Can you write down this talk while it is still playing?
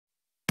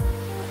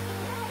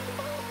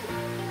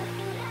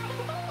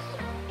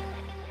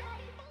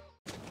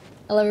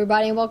Hello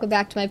everybody and welcome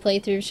back to my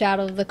playthrough of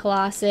Shadow of the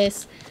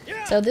Colossus.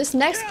 So this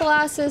next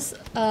Colossus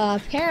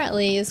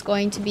apparently is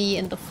going to be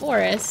in the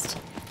forest.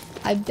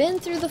 I've been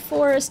through the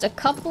forest a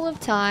couple of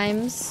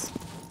times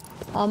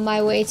on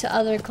my way to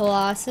other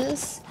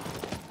Colossus,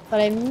 but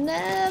I've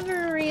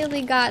never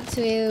really got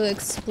to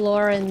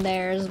explore in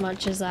there as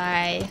much as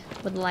I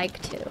would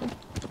like to.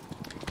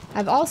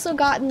 I've also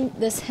gotten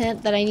this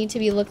hint that I need to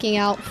be looking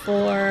out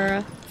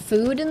for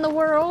food in the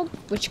world,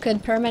 which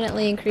could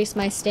permanently increase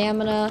my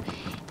stamina,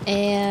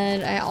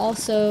 and I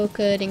also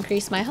could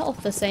increase my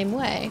health the same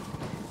way.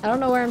 I don't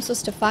know where I'm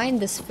supposed to find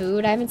this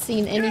food. I haven't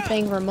seen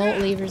anything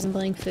remotely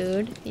resembling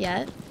food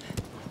yet.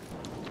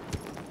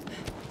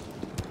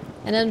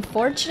 And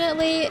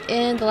unfortunately,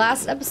 in the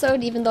last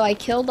episode, even though I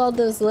killed all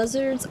those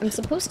lizards, I'm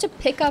supposed to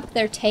pick up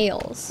their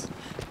tails.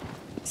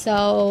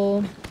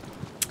 So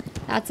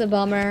that's a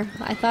bummer.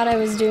 I thought I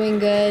was doing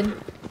good,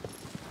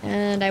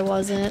 and I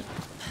wasn't.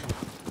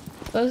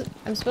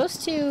 I'm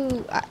supposed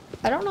to...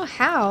 I don't know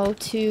how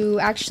to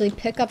actually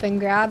pick up and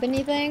grab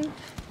anything.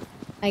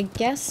 I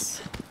guess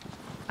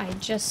I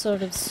just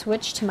sort of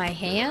switch to my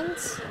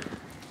hands.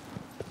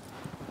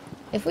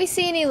 If we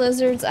see any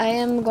lizards, I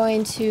am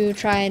going to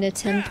try and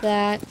attempt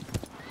that.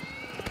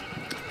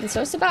 And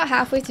so it's about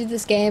halfway through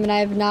this game and I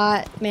have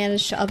not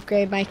managed to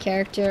upgrade my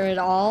character at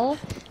all.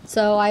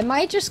 So I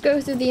might just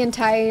go through the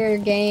entire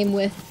game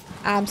with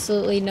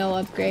absolutely no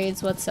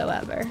upgrades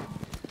whatsoever.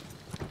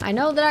 I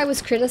know that I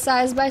was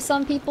criticized by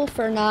some people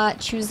for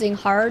not choosing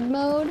hard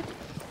mode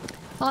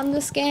on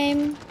this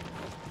game.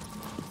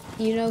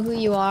 You know who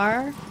you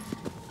are.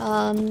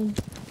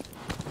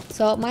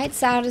 So it might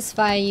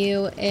satisfy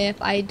you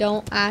if I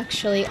don't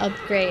actually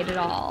upgrade at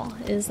all.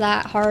 Is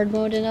that hard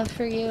mode enough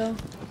for you?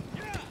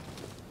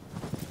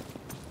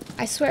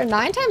 I swear,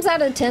 9 times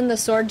out of 10 the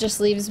sword just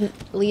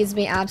leads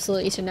me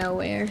absolutely to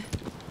nowhere.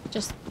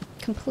 Just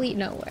complete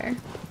nowhere.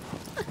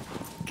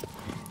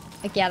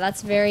 Like, yeah,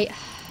 that's very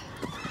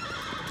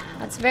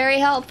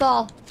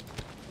helpful.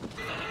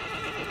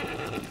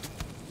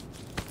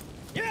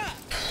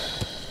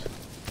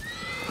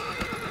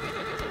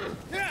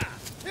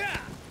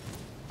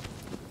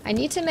 I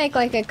need to make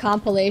like a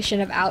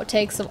compilation of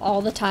outtakes of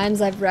all the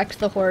times I've wrecked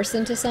the horse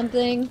into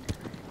something.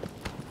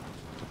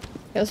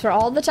 Because for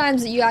all the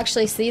times that you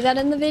actually see that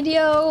in the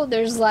video,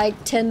 there's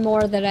like 10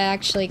 more that I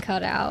actually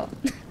cut out.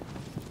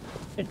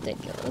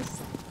 Ridiculous.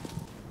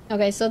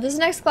 Okay, so this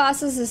next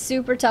Colossus is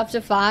super tough to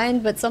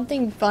find, but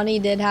something funny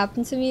did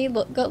happen to me.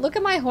 Look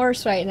at my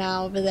horse right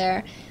now over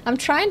there. I'm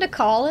trying to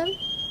call him.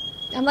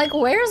 I'm like,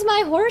 where's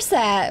my horse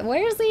at?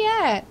 Where's he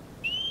at?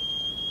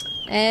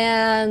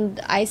 And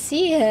I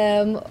see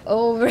him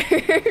over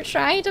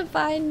trying to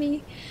find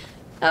me.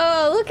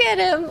 Oh, look at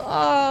him.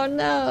 Oh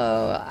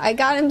no. I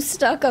got him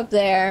stuck up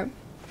there.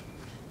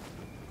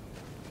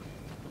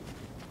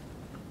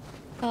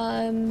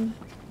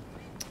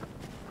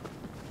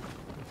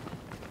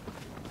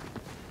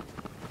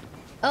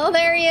 Oh,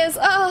 there he is.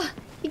 Oh,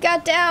 he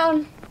got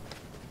down.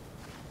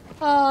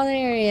 Oh,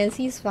 there he is.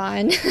 He's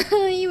fine.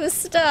 He was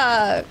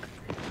stuck.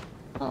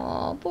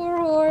 Oh, poor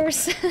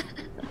horse.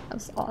 That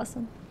was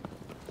awesome.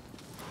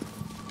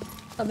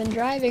 I've been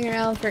driving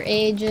around for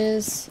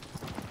ages.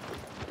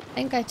 I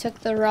think I took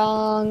the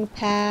wrong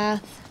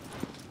path.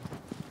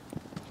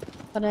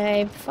 But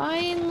I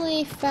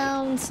finally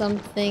found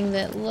something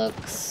that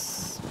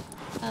looks...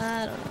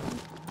 I don't know.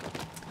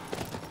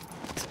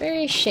 It's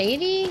very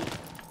shady.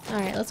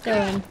 Alright, let's go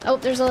in. Oh,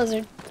 there's a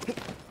lizard.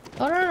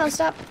 Oh, no,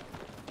 stop.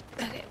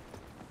 Okay.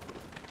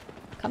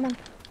 Come on.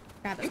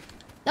 Grab it.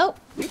 Nope.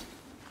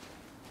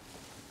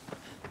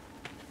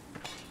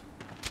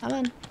 Come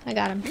on. I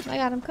got him.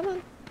 Come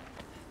on.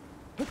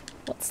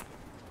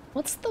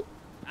 What's the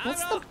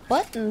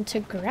button to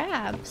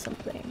grab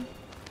something?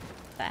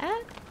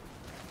 That?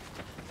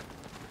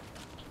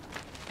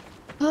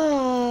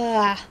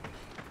 Ah.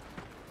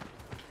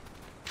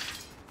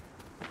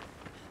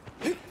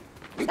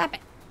 Stop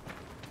it.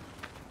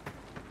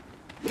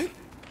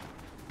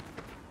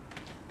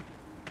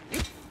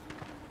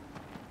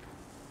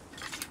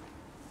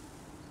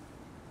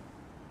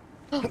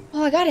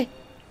 Oh, I got it.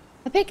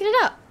 I picked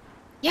it up.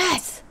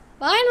 Yes!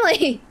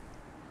 Finally!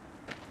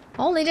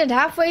 Only did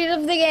halfway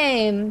of the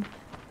game.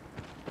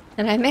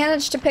 And I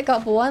managed to pick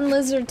up one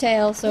lizard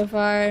tail so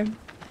far.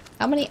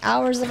 How many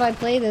hours have I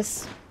played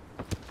this?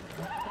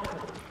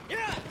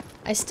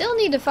 I still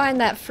need to find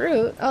that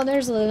fruit. Oh,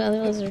 there's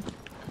another lizard.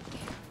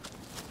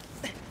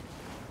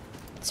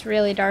 It's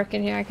really dark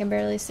in here. I can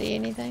barely see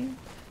anything.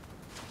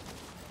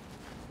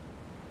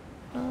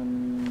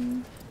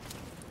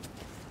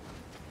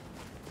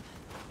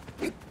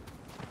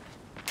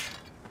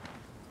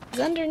 It's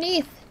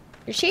underneath.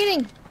 You're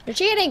cheating. You're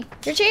cheating.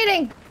 You're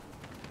cheating.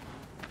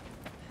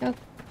 No.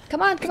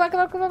 Come on.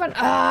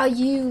 Ah,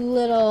 you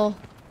little...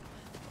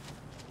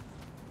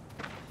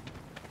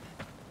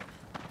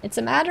 It's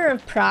a matter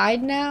of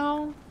pride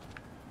now.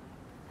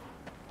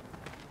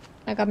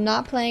 Like, I'm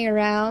not playing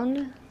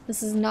around.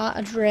 This is not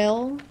a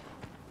drill.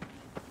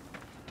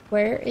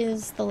 Where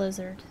is the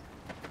lizard?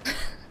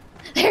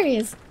 There he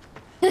is.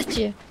 Did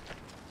you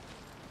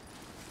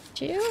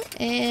 2,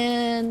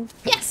 and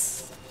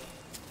yes!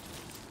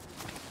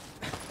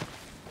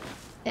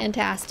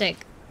 Fantastic.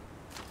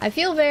 I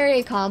feel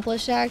very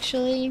accomplished,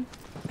 actually.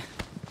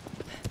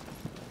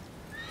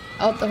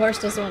 Oh, the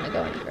horse doesn't want to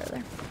go any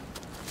further.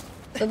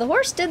 So the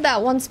horse did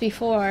that once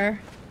before.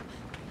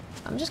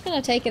 I'm just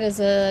gonna take it as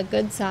a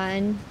good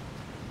sign.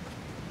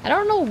 I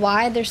don't know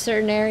why there's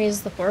certain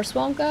areas the horse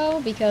won't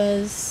go,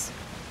 because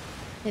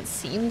it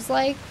seems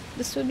like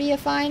this would be a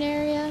fine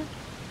area.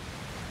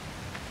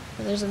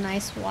 So there's a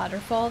nice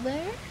waterfall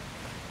there.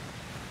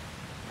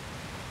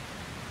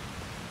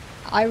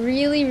 I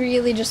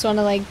really just want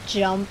to like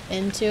jump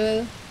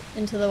into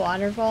the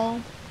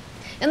waterfall.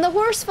 And the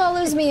horse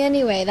follows me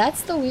anyway.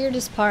 That's the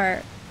weirdest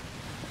part.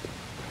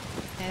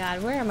 Oh my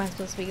god, where am I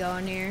supposed to be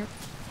going here?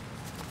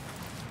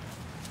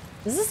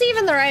 Is this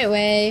even the right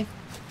way?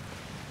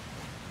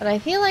 But I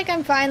feel like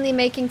I'm finally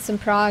making some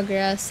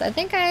progress. I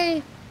think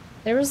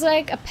there was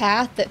like a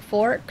path that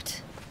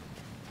forked.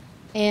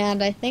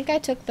 And I think I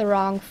took the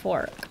wrong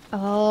fork.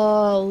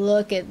 Oh,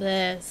 look at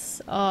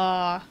this.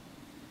 Oh,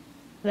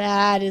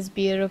 that is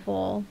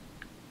beautiful.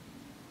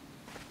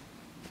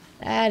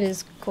 That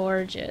is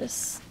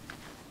gorgeous.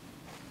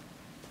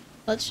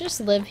 Let's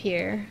just live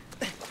here.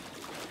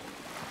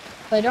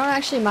 But I don't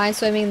actually mind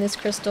swimming in this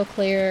crystal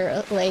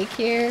clear lake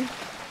here.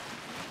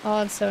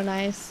 Oh, it's so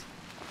nice.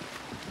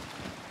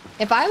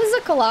 If I was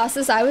a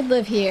Colossus, I would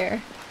live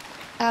here.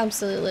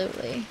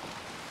 Absolutely.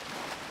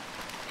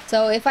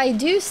 So if I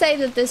do say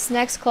that this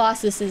next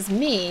Colossus is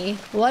me,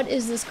 what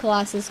is this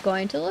Colossus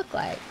going to look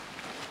like?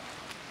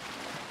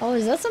 Oh,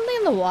 is that something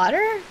in the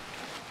water?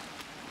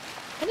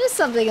 It is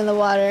something in the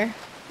water.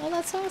 Oh,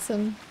 that's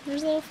awesome.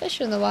 There's a little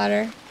fish in the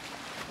water.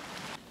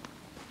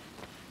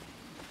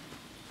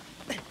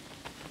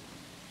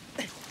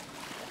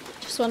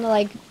 Just want to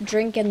like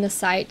drink in the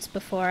sights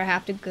before I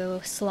have to go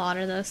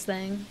slaughter this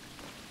thing.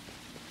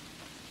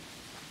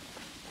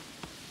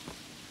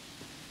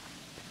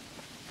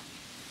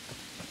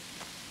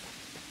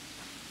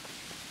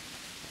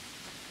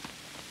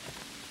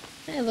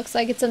 It looks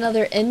like it's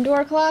another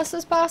indoor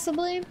Colossus,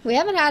 possibly. We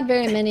haven't had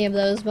very many of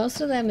those.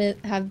 Most of them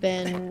have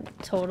been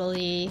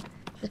totally,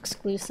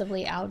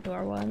 exclusively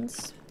outdoor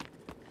ones.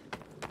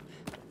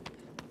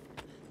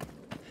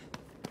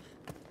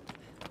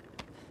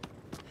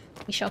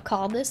 We shall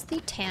call this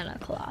the Tanna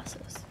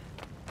Colossus.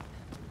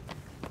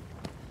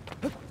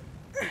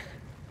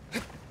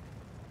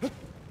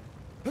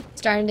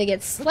 Starting to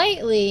get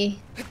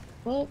slightly,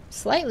 well,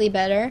 slightly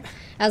better.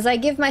 As I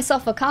give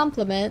myself a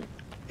compliment,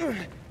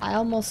 I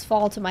almost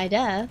fall to my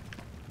death.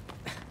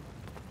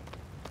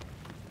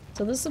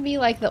 So this will be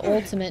like the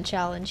ultimate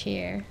challenge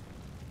here.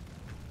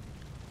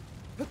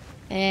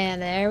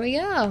 And there we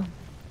go.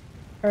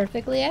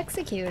 Perfectly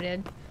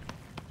executed.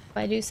 If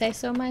I do say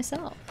so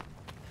myself.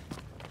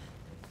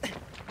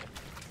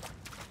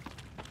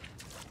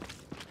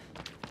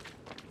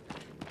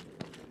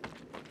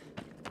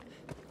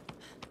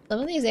 Some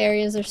of these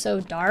areas are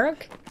so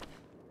dark.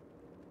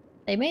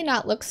 They may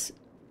not look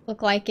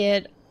like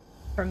it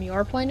from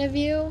your point of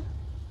view,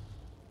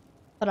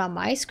 but on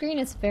my screen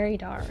it's very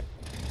dark.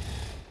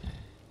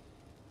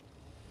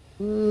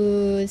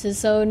 Ooh, this is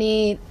so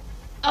neat.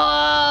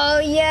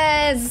 Oh,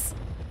 yes!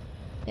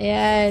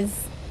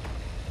 Yes.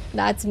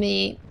 That's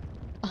me.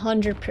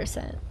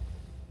 100%.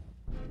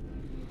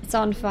 It's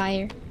on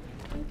fire.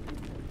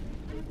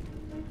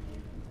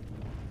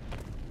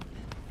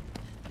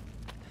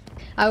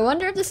 I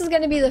wonder if this is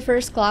going to be the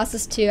first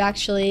Colossus to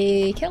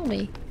actually kill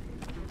me.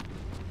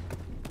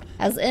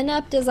 As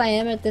inept as I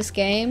am at this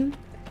game,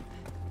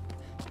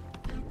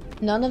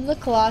 none of the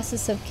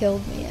Colossus have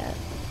killed me yet.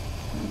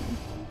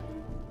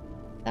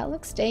 That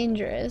looks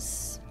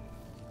dangerous.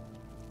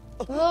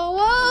 Whoa,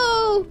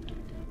 whoa!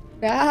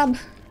 Grab.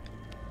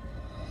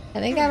 I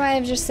think I might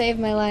have just saved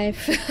my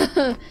life.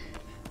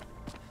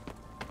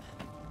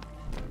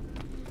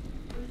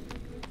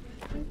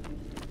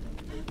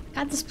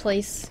 God, this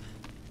place.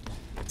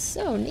 It's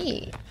so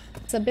neat.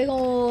 It's a big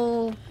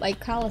old,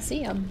 like,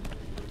 Coliseum.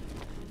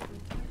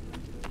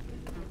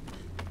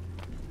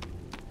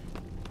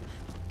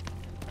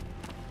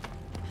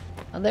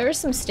 Oh, there were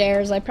some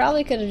stairs. I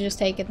probably could have just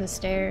taken the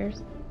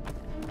stairs.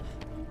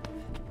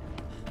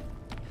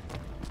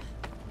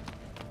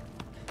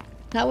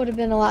 That would have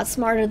been a lot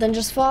smarter than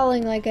just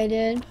falling like I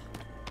did.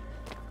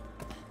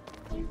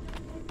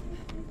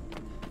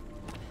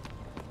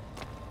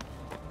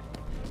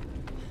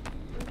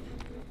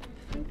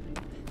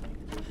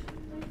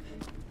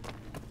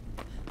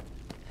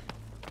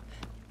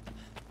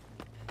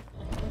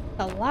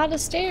 A lot of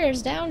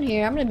stairs down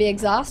here. I'm gonna be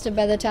exhausted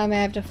by the time I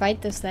have to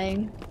fight this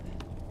thing.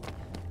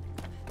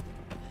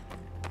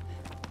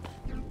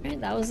 Alright,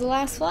 that was the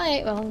last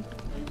flight. Well,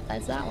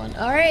 that's that one.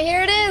 Alright,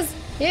 here it is!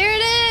 Here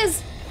it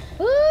is!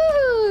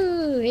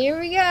 Woo! Here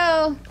we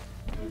go.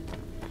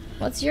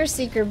 What's your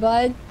secret,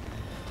 bud?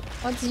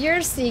 What's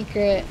your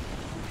secret?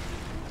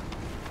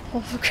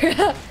 Oh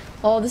crap.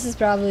 Oh, this is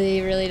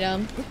probably really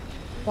dumb.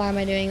 Why am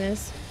I doing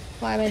this?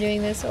 Why am I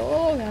doing this?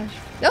 Oh gosh.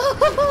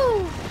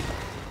 Oh!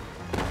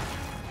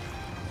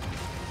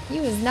 He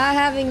was not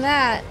having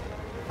that.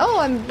 Oh,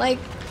 I'm like,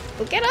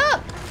 get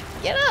up!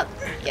 Get up!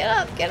 Get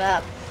up! Get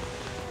up!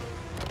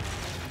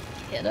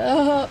 Get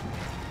up!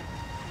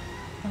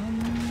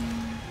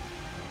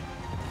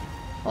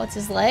 Oh, it's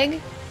his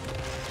leg?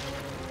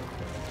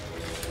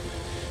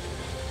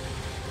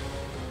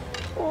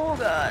 Oh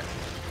god.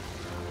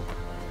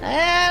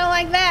 I don't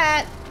like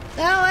that. I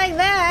don't like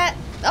that.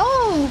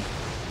 Oh!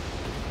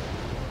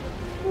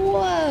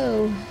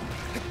 Whoa.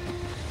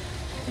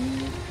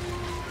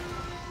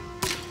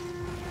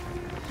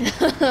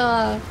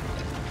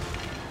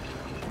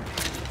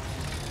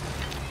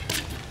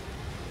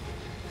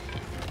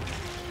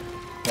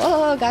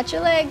 Whoa, got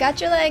your leg,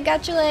 got your leg,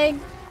 got your leg.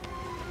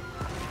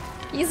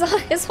 He's on,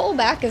 his whole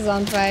back is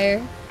on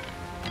fire.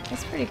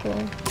 That's pretty cool.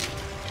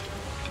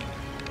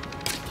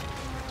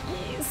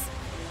 Jeez.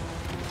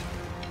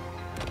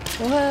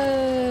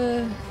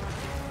 Whoa.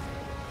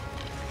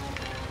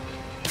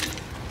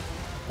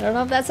 I don't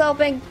know if that's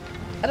helping.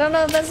 I don't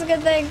know if that's a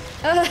good thing.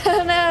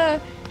 Oh no.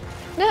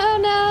 No,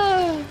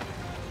 no.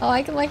 Oh,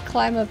 I can like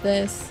climb up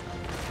this.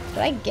 Did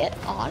I get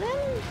on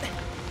him?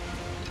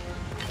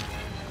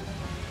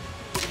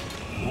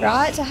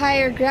 Brought to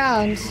higher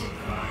ground.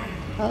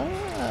 Oh.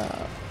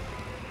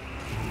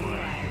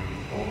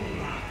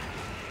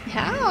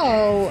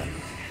 How?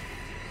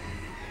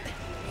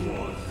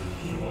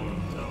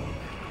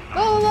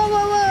 Whoa, whoa,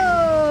 whoa,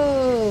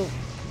 whoa!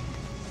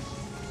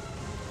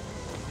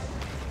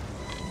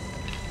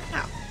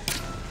 Ow.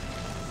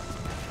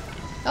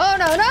 Oh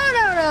no, no,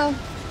 no, no!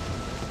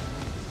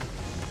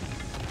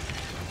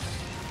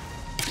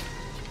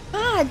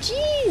 Ah,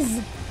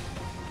 jeez!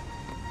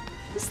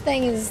 This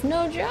thing is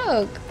no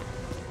joke.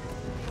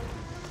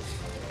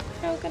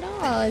 No joke at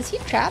all. Is he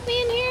trapped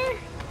me in here?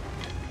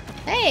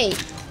 Hey!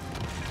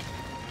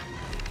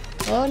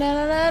 Oh, no,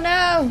 no, no,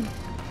 no!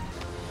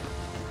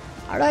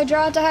 How do I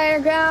draw it to higher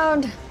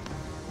ground?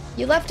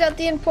 You left out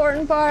the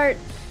important part.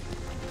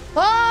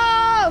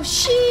 Oh,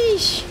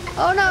 sheesh!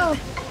 Oh no!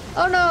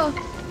 Oh no!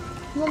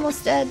 I'm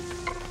almost dead.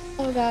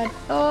 Oh god.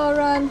 Oh,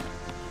 run.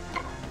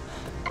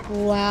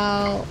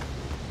 Wow.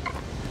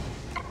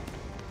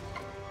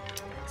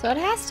 So it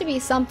has to be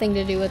something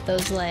to do with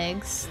those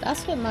legs.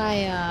 That's what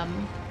my,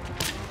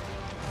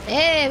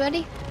 Hey,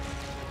 buddy!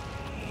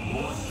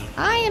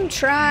 I am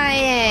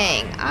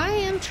trying! I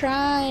am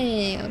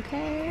trying,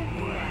 okay?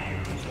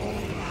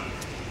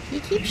 He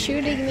keeps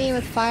shooting me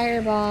with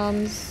fire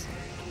bombs.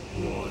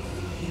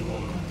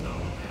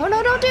 Oh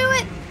no, don't do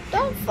it!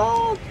 Don't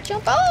fall!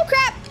 Jump! Oh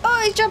crap!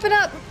 Oh, he's jumping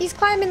up! He's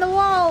climbing the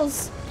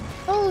walls!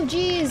 Oh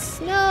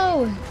jeez,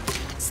 no!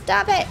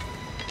 Stop it!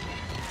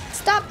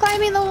 Stop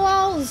climbing the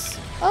walls!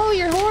 Oh,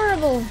 you're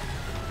horrible!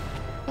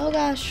 Oh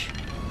gosh.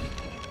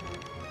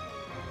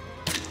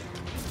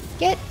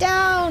 Get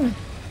down!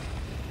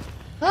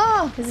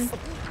 Oh, this is...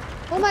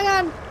 Oh my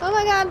god! Oh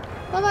my god!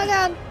 Oh my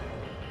god!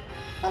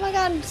 Oh my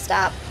god,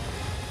 stop!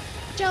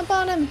 Jump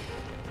on him!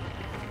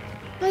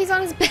 Oh, he's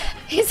on his back!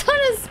 He's on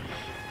his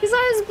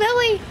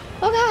belly!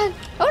 Oh god!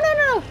 Oh no,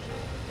 no, no!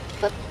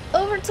 Flip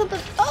over to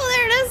the... Oh,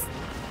 there it is!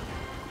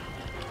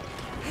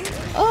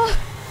 Oh!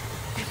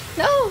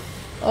 No!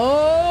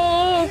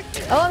 Oh!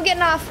 Oh, I'm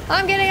getting off!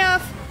 I'm getting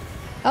off!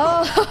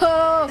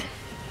 Oh!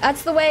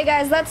 That's the way,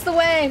 guys! That's the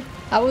way!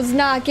 I was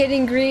not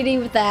getting greedy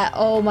with that.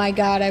 Oh my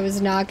god, I was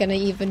not gonna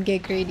even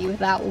get greedy with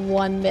that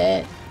one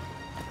bit.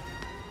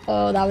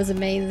 Oh, that was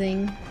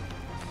amazing.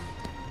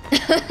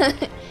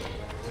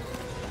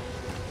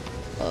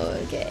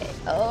 Okay.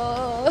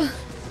 Oh.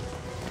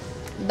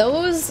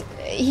 Those...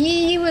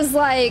 He was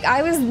like...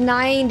 I was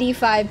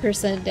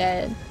 95%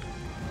 dead.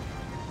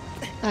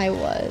 I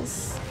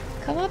was.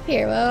 Come up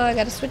here. Oh, I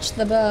gotta switch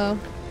the bow.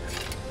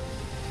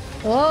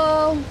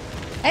 Oh.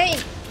 Hey!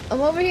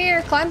 I'm over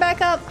here. Climb back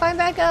up. Climb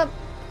back up.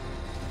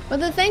 But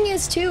the thing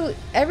is, too,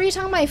 every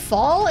time I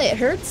fall, it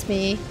hurts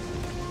me.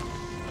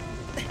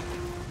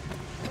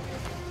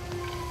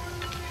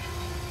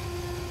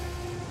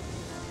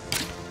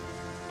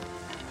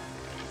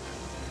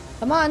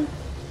 Come on.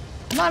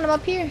 Come on, I'm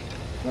up here.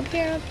 I'm up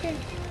here, I'm up here.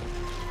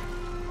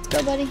 Let's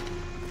go, buddy.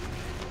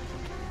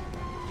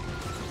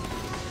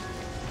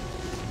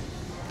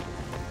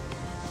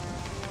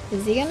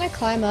 Is he gonna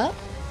climb up?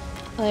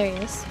 Oh, there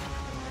he is.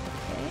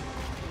 Okay.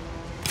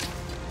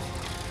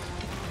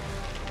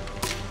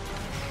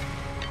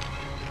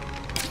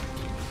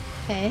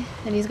 Okay,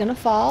 and he's gonna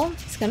fall.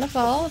 He's gonna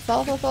fall.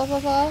 Fall, fall, fall,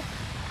 fall, fall.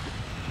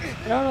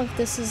 I don't know if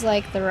this is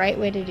like the right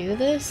way to do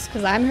this,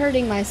 because I'm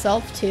hurting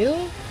myself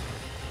too.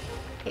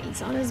 Okay,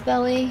 he's on his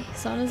belly.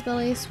 He's on his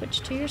belly.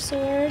 Switch to your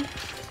sword.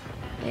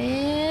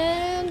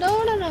 And...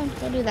 Oh, no, no.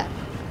 Don't do that.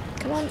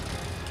 Come on.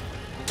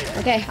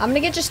 Okay, I'm gonna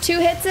get just 2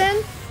 hits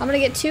in. I'm gonna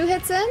get 2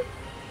 hits in.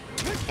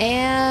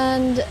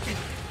 And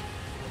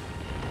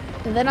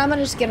then I'm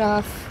gonna just get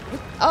off.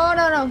 Oh,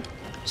 no, no.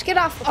 Just get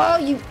off. Oh,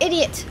 you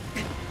idiot.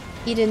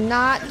 You did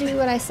not do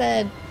what I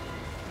said.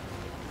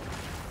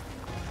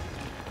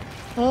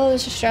 Oh,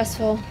 this is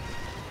stressful.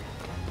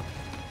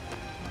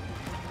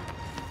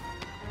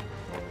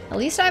 At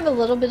least I have a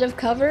little bit of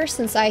cover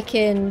since I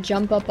can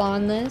jump up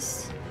on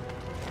this.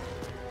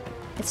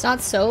 It's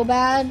not so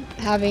bad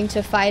having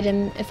to fight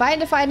him. If I had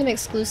to fight him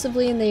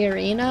exclusively in the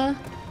arena,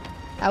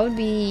 that would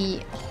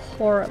be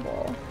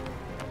horrible.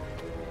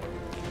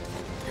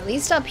 At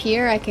least up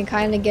here I can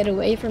kind of get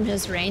away from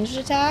his ranged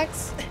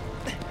attacks,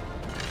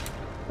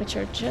 which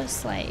are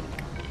just like,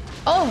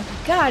 oh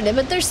god,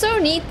 but they're so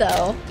neat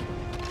though.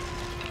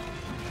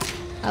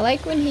 I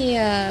like when he,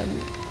 I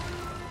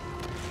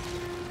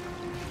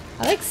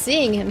like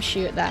seeing him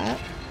shoot that.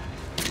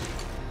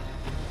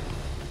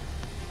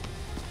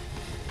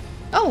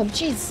 Oh,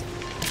 jeez.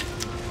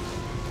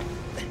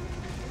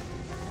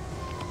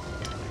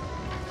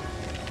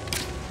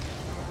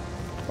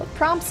 What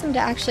prompts him to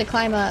actually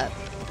climb up?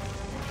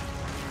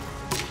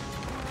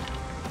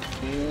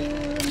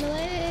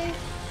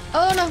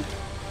 Oh no!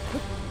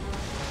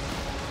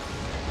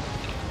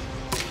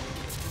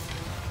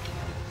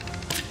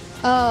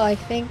 Oh, I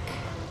think...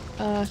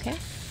 okay.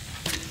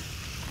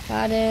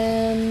 Got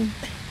him.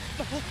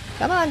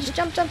 Come on, just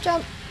jump, jump,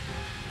 jump.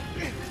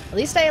 At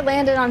least I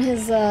landed on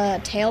his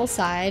tail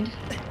side.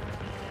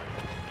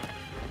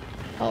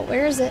 Oh,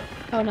 where is it?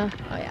 Oh no.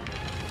 Oh yeah.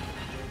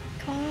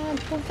 Come on,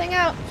 pull the thing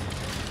out.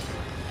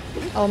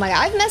 Oh my god,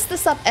 I've messed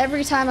this up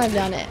every time I've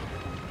done it.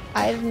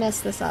 I've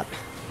messed this up.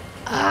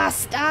 Ah,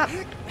 stop!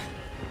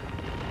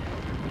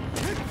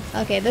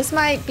 Okay, this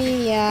might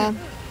be, yeah.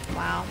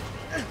 Wow.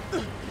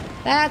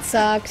 That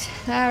sucked.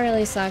 That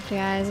really sucked,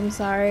 guys. I'm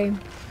sorry.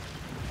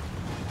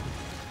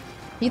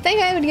 You'd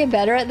think I would get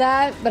better at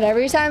that, but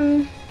every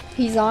time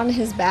he's on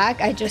his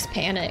back, I just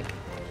panic.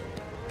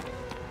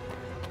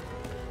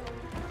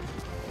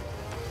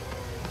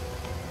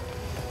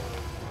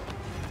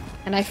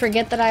 And I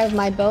forget that I have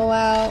my bow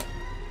out.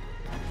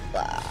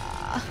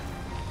 Ah.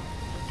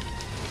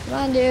 Come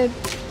on, dude.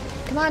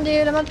 Come on,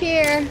 dude. I'm up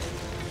here.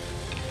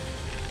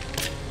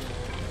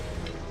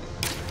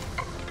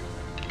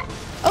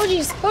 Oh,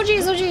 jeez. Oh,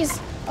 jeez. Oh, jeez.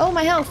 Oh,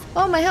 my health.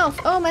 Oh, my health.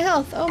 Oh, my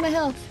health. Oh, my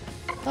health.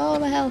 Oh,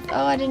 my health.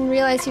 Oh, I didn't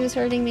realize he was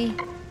hurting me.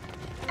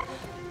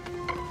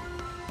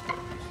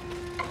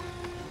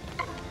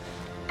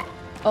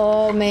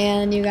 Oh,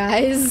 man, you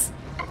guys.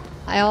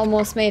 I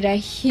almost made a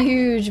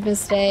huge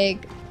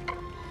mistake.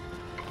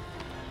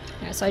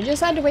 So I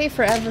just had to wait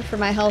forever for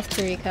my health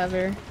to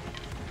recover.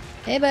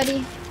 Hey,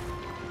 buddy.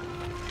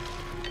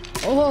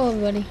 Oh,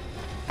 buddy.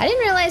 I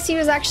didn't realize he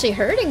was actually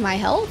hurting my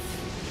health.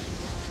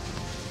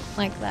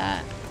 Like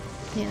that.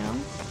 You know?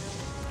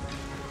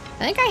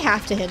 I think I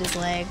have to hit his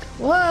leg.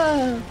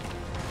 Whoa!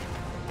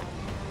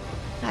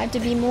 I have to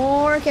be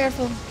more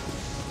careful.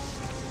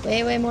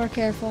 Way, way more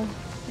careful,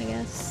 I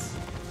guess.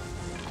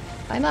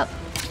 Climb up.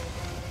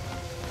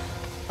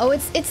 Oh,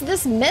 it's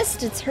this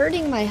mist. It's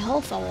hurting my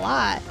health a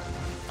lot.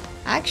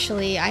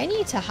 Actually, I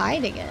need to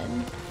hide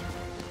again.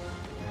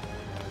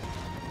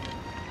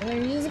 There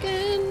he is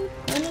again.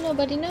 No, no, no,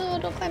 buddy. No,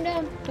 don't climb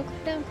down. Don't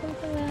climb down. Don't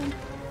climb down.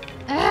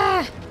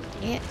 Ah!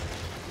 Dang it.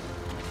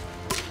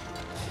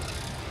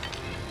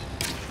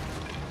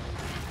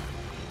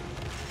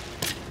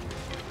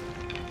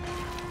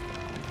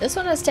 This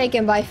one has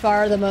taken by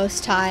far the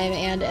most time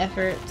and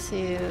effort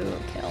to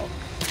kill.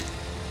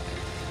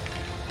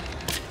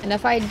 And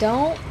if I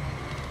don't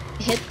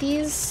hit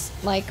these,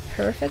 like,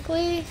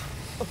 perfectly...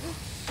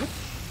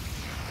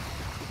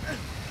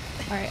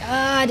 Alright,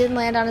 I didn't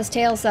land on his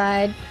tail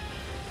side.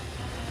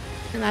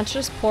 And that's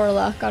just poor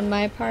luck on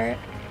my part.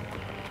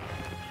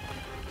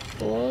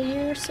 Pull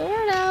your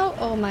sword out.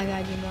 Oh my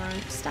god, you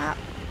moron. Stop.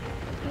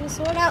 Pull the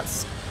sword out.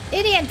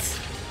 Idiots!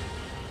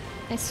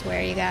 I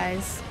swear, you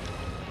guys.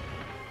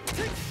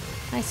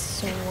 I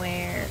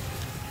swear.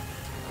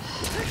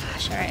 Oh,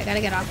 gosh, alright, I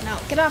gotta get off now.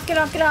 Get off, get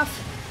off, get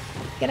off!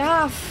 Get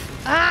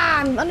off!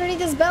 Ah, I'm underneath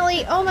his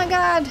belly! Oh my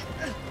god!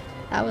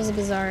 That was a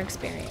bizarre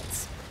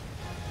experience.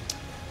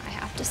 I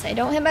have to say,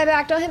 don't hit my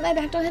back, don't hit my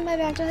back, don't hit my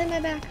back, don't hit my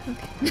back.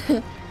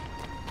 Okay.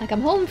 Like,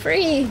 I'm home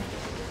free.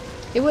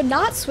 It would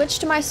not switch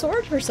to my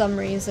sword for some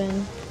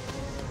reason.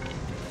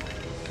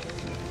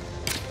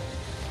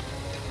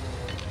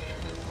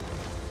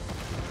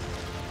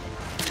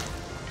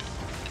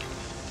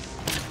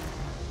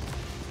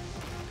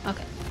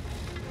 Okay.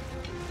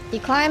 He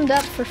climbed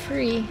up for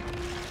free.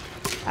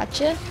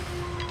 Gotcha.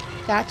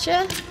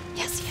 Gotcha.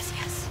 Yes, yes,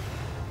 yes.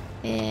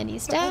 And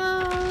he's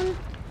down.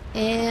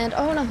 And,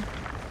 oh no.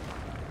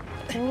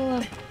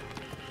 Oh.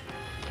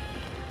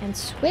 And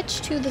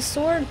switch to the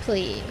sword,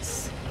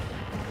 please.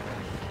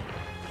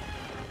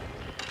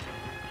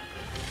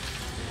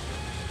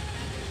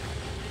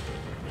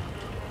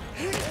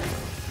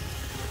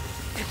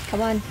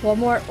 Come on,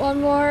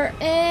 one more,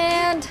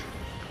 and...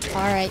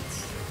 Alright.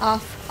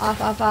 Off,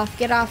 off, off, off.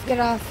 Get off, get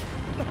off.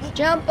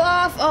 Jump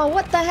off! Oh,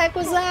 what the heck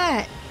was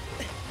that?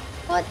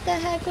 What the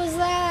heck was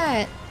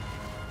that?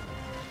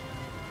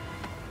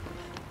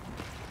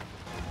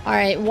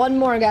 Alright, one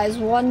more, guys.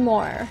 One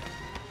more.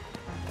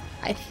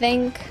 I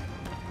think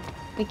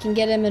we can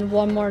get him in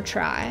one more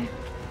try.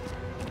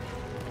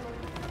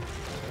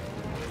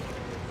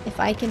 If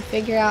I can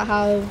figure out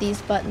how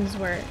these buttons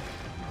work.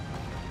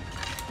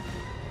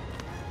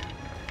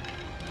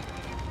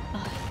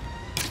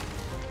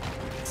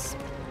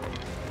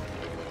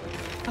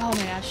 Oh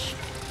my gosh.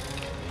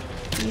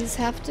 These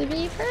have to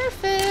be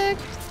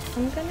perfect.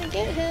 I'm gonna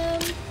get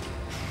him.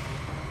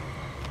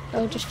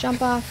 Oh, just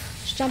jump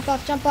off. Just jump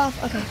off, jump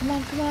off. Okay, come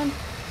on, come on.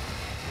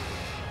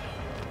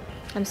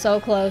 I'm so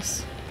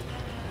close.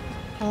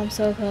 Oh, I'm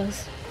so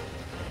close.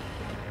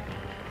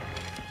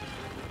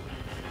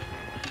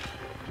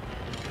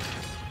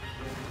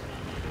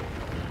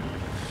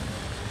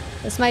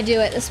 This might do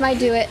it. This might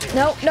do it.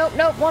 Nope, nope,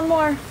 nope. One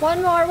more.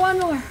 One more, one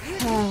more.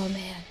 Oh,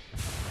 man.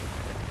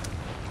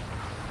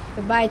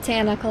 Goodbye,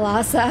 Tanna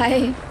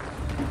Colossi.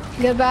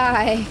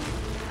 Goodbye.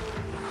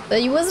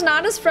 But he was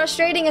not as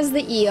frustrating as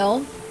the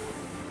eel.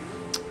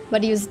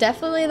 But he was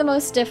definitely the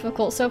most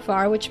difficult so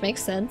far, which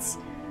makes sense.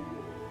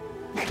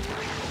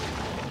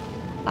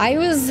 I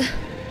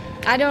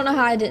don't know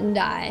how I didn't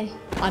die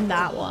on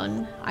that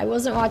one. I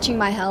wasn't watching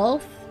my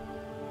health.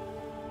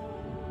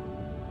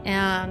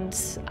 And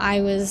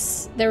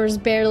there was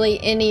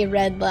barely any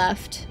red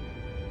left.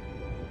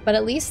 But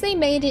at least they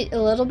made it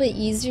a little bit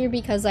easier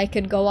because I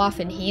could go off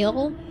and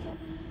heal.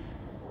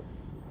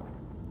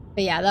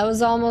 But yeah, that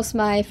was almost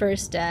my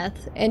first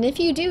death. And if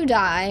you do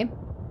die,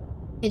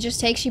 it just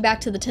takes you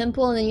back to the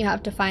temple and then you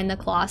have to find the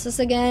Colossus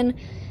again,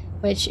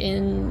 which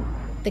in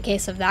the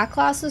case of that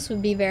Colossus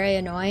would be very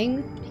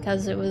annoying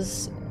because it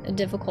was a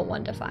difficult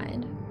one to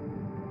find.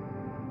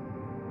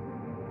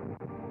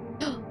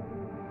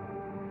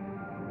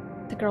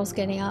 The girl's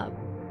getting up.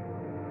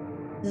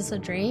 Is this a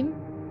dream?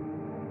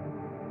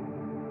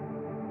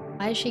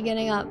 Why is she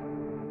getting up?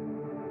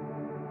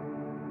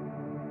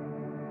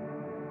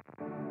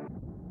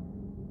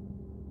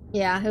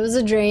 Yeah, it was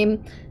a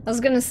dream. I was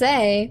gonna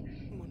say,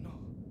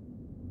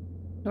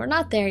 we're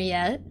not there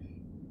yet.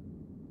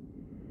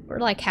 We're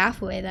like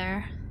halfway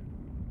there.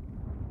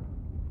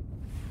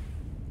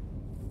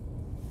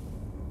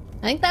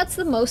 I think that's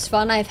the most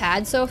fun I've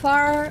had so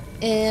far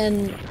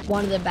in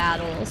one of the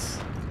battles.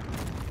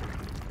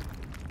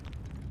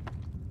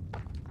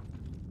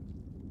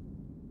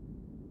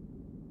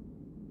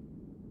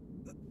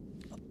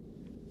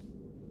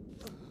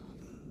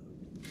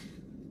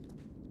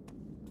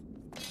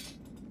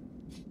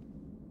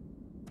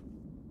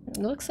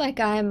 It looks like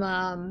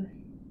I'm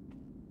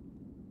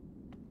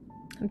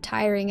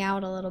tiring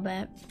out a little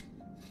bit.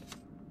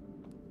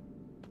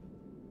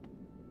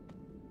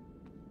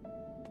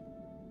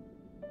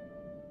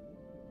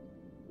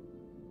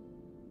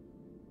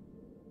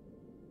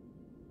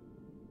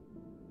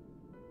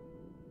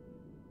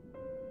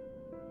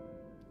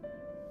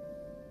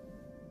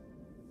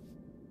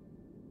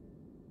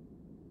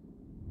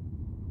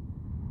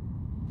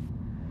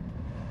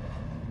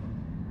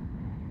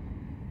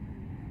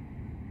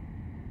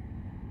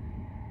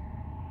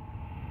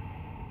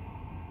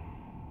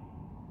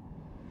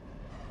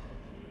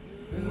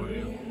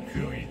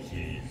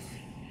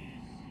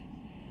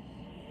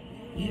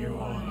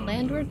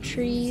 Land where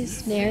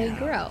trees nary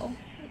grow.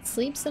 It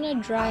sleeps in a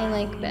dry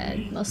lake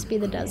bed. Must be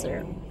the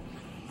desert.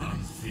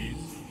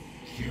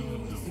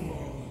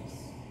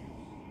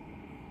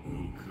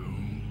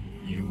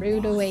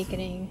 Rude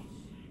awakening.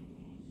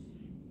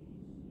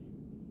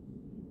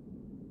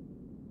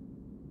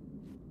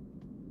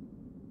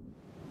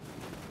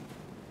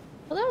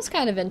 Well, that was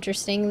kind of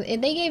interesting.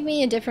 They gave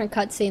me a different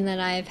cutscene than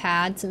I've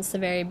had since the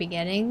very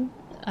beginning.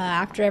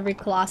 After every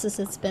Colossus,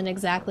 it's been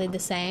exactly the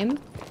same.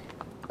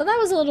 So that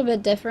was a little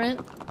bit different.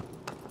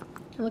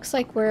 It looks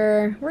like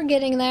we're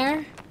getting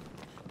there.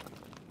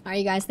 Alright,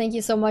 you guys, thank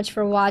you so much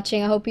for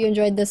watching. I hope you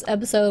enjoyed this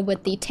episode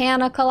with the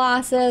Tanna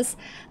Colossus.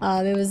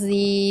 It was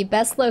the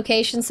best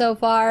location so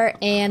far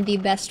and the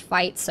best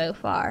fight so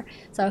far.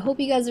 So I hope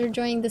you guys are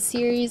enjoying the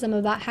series. I'm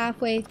about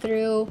halfway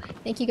through.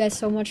 Thank you guys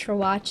so much for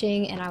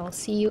watching, and I will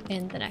see you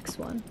in the next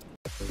one.